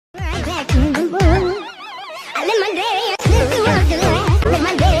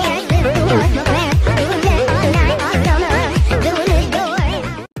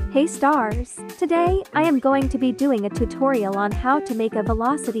stars. Today, I am going to be doing a tutorial on how to make a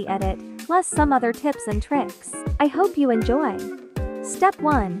velocity edit, plus some other tips and tricks. I hope you enjoy. Step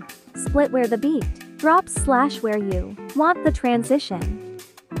 1. Split where the beat drops / where you want the transition.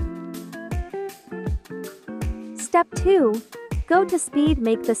 Step 2. Go to speed,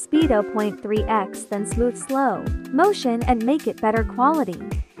 make the speed 0.3x, then smooth slow motion and make it better quality.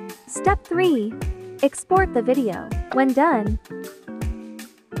 Step 3. Export the video. When done,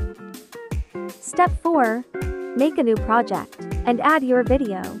 Step 4. Make a new project and add your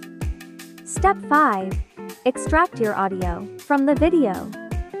video. Step 5. Extract your audio from the video.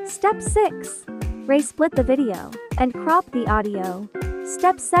 Step 6. Split the video and crop the audio.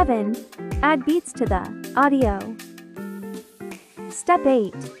 Step 7. Add beats to the audio. Step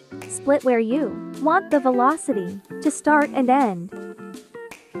 8. Split where you want the velocity to start and end.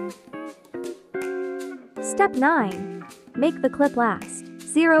 Step 9. Make the clip last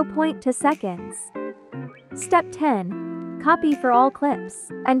 0.2 seconds. Step 10. Copy for all clips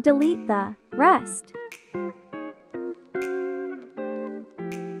and delete the rest.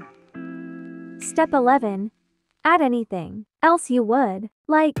 Step 11. Add anything else you would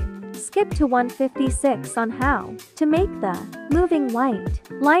like. Skip to 156 on how to make the moving white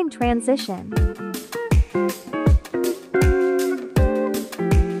line transition.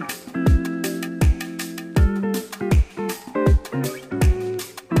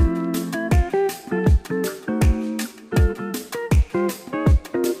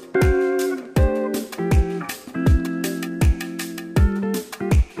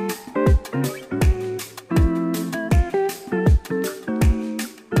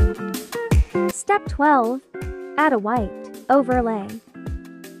 Step 12. Add a white overlay.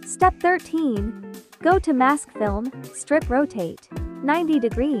 Step 13. Go to mask film, strip rotate 90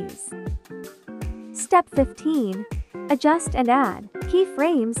 degrees. Step 15. Adjust and add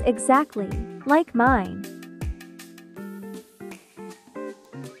keyframes exactly like mine.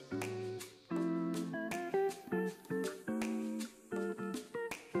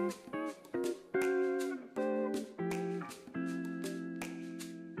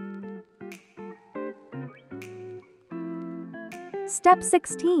 Step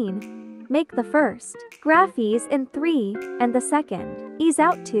 16. Make the first graph ease in 3 and the second ease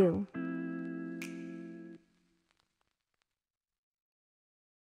out 2.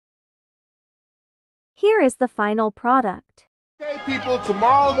 Here is the final product. Hey people,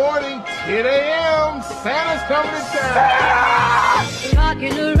 tomorrow morning, 10 a.m., Santa's coming to town.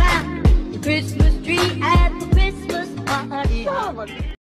 Rocking around the Christmas tree at the Christmas party.